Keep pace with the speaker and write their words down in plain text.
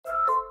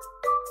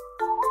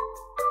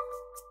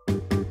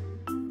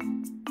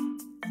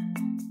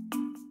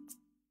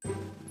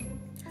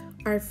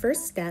Our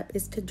first step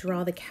is to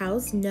draw the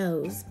cow's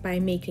nose by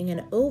making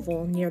an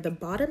oval near the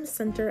bottom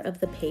center of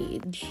the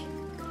page.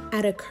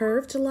 Add a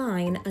curved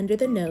line under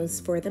the nose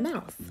for the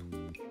mouth.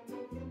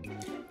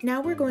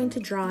 Now we're going to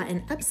draw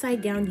an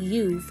upside down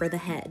U for the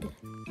head.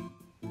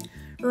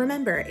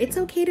 Remember, it's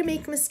okay to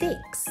make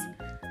mistakes.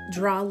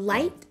 Draw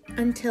light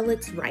until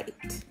it's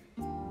right.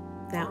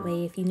 That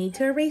way, if you need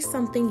to erase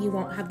something, you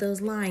won't have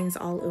those lines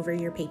all over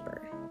your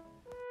paper.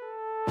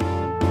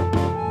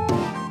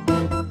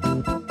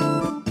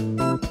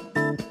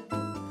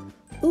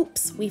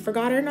 Oops, we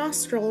forgot our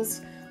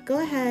nostrils.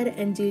 Go ahead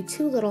and do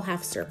 2 little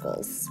half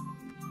circles.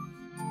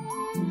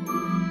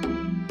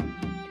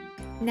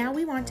 Now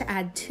we want to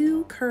add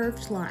 2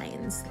 curved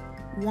lines,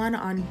 one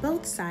on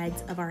both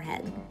sides of our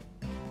head.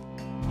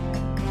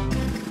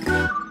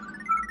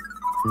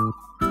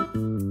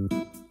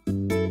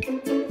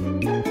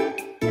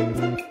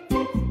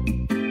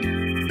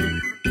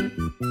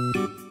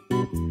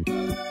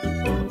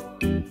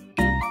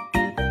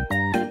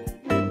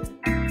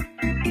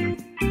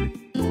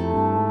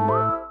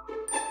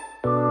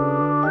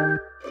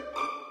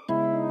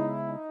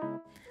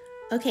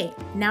 Okay,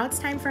 now it's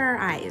time for our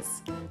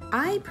eyes.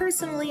 I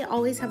personally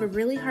always have a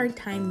really hard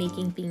time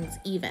making things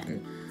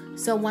even.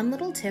 So one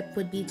little tip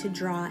would be to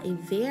draw a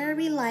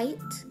very light,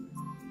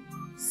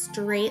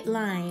 straight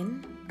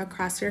line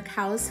across your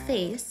cow's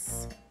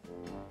face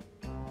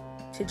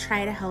to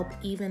try to help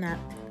even up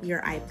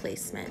your eye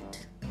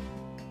placement.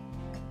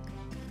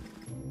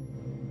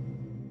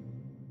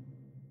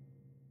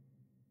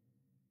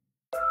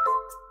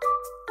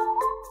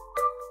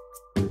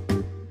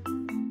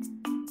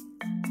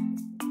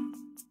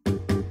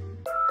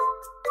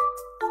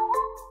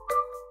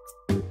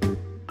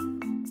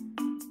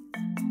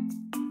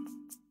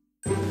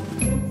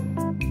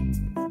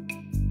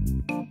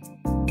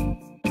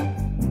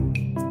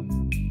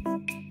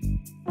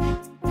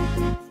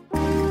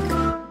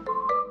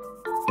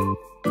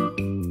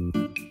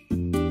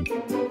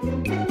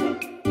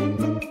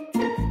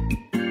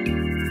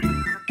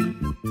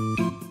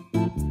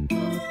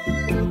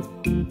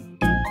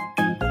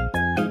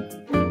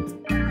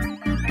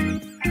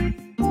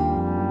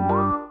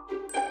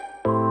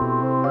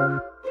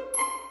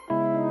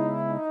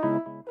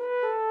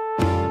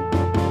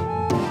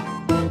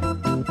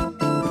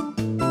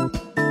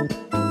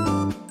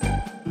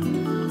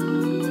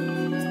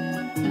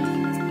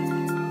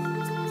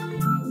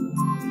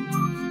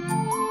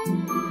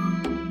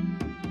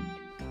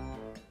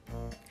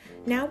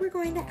 Now we're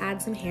going to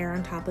add some hair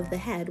on top of the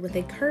head with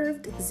a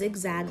curved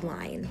zigzag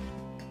line.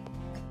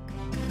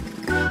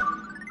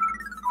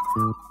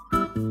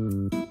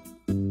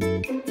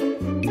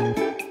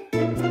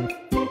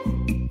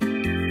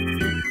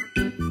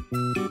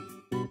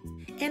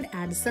 And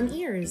add some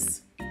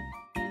ears.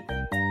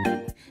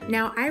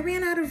 Now I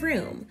ran out of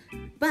room,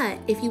 but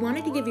if you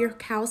wanted to give your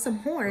cow some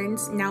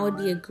horns, now would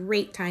be a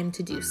great time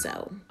to do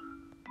so.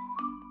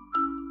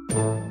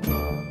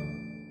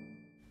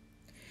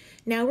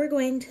 Now we're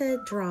going to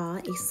draw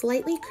a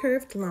slightly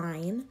curved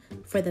line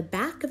for the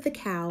back of the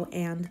cow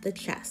and the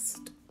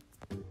chest.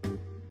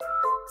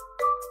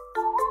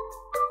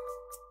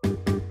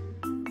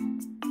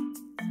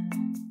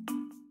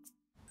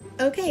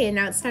 Okay, and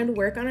now it's time to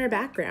work on our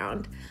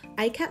background.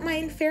 I kept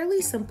mine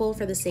fairly simple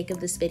for the sake of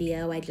this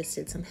video. I just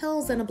did some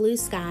hills and a blue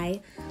sky,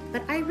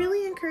 but I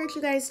really encourage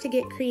you guys to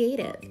get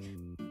creative.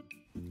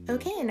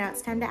 Okay, and now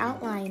it's time to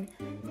outline.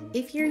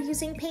 If you're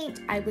using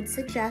paint, I would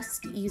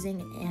suggest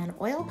using an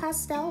oil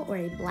pastel or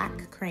a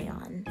black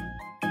crayon.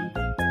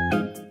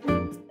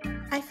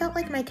 I felt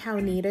like my cow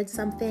needed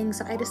something,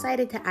 so I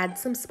decided to add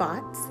some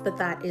spots, but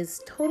that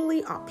is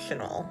totally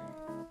optional.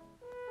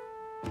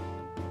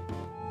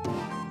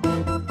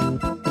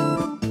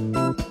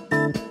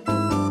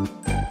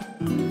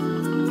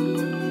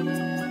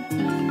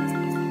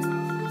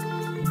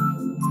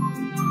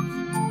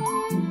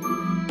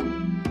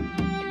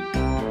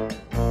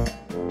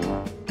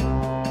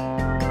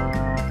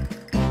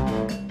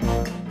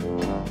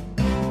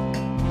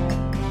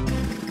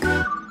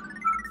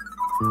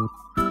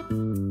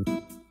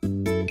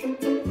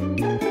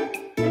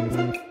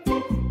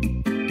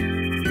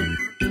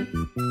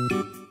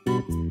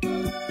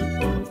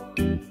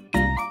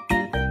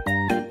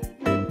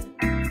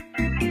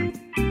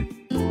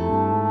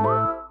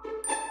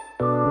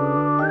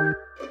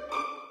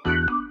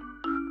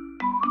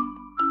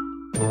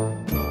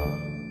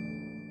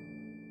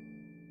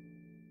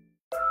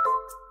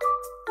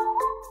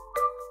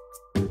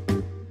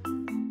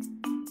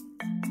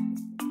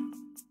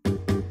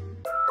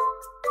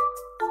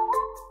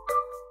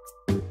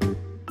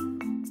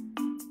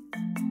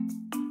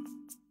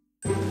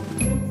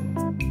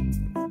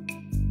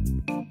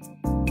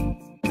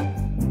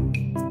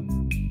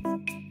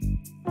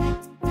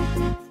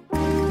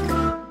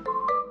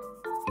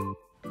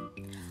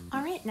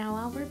 Now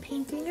while we're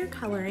painting or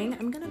coloring,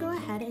 I'm going to go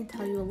ahead and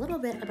tell you a little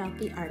bit about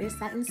the artist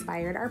that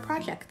inspired our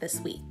project this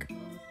week.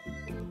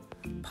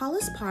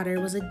 Paulus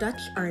Potter was a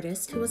Dutch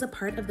artist who was a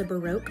part of the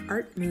Baroque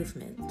art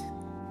movement.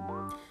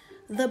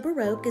 The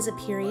Baroque is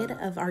a period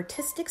of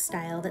artistic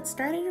style that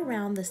started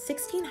around the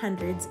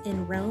 1600s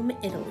in Rome,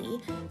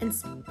 Italy, and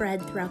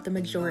spread throughout the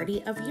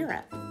majority of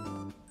Europe.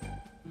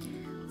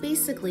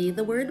 Basically,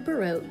 the word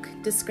Baroque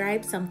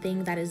describes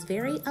something that is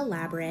very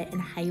elaborate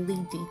and highly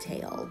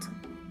detailed.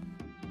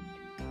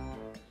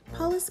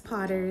 Paulus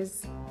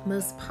Potter's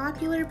most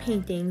popular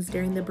paintings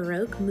during the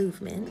Baroque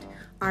movement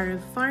are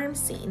of farm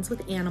scenes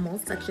with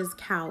animals such as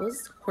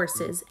cows,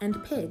 horses,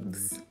 and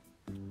pigs.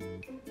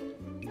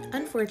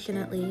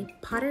 Unfortunately,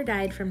 Potter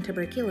died from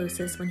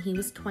tuberculosis when he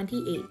was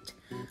 28,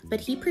 but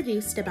he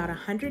produced about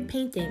 100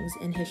 paintings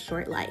in his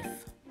short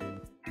life.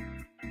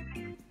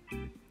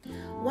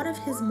 One of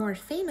his more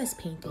famous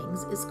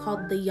paintings is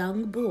called The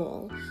Young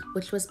Bull,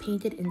 which was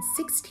painted in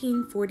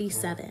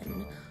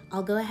 1647.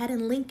 I'll go ahead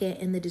and link it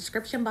in the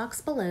description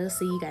box below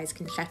so you guys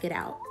can check it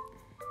out.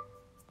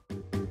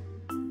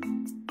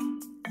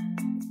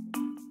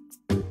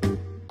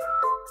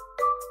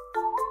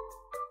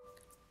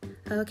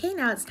 Okay,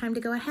 now it's time to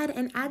go ahead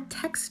and add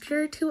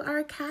texture to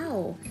our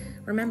cow.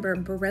 Remember,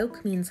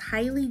 Baroque means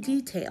highly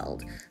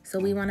detailed, so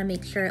we want to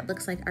make sure it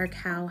looks like our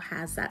cow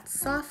has that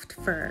soft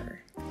fur.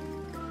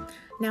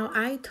 Now,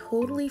 I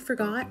totally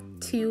forgot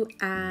to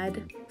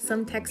add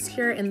some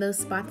texture in those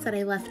spots that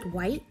I left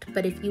white,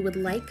 but if you would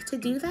like to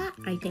do that,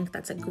 I think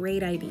that's a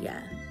great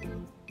idea.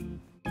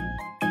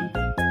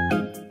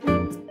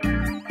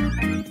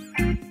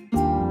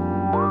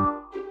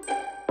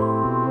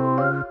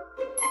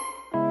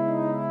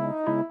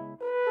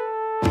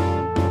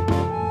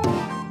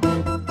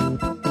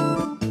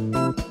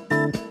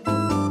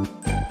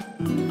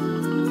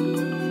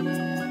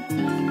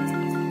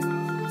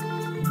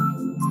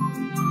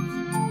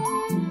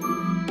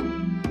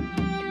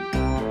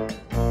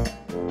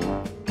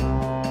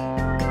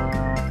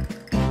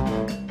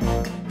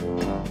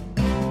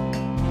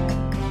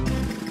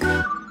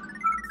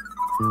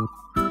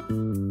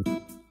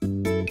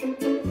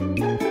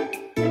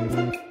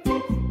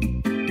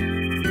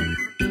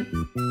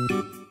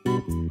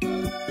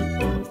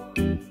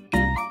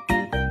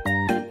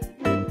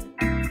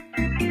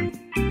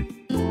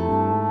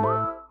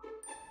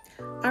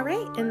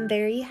 Alright, and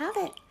there you have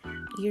it,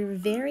 your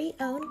very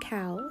own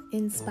cow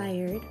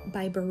inspired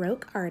by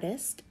Baroque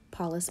artist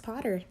Paulus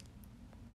Potter.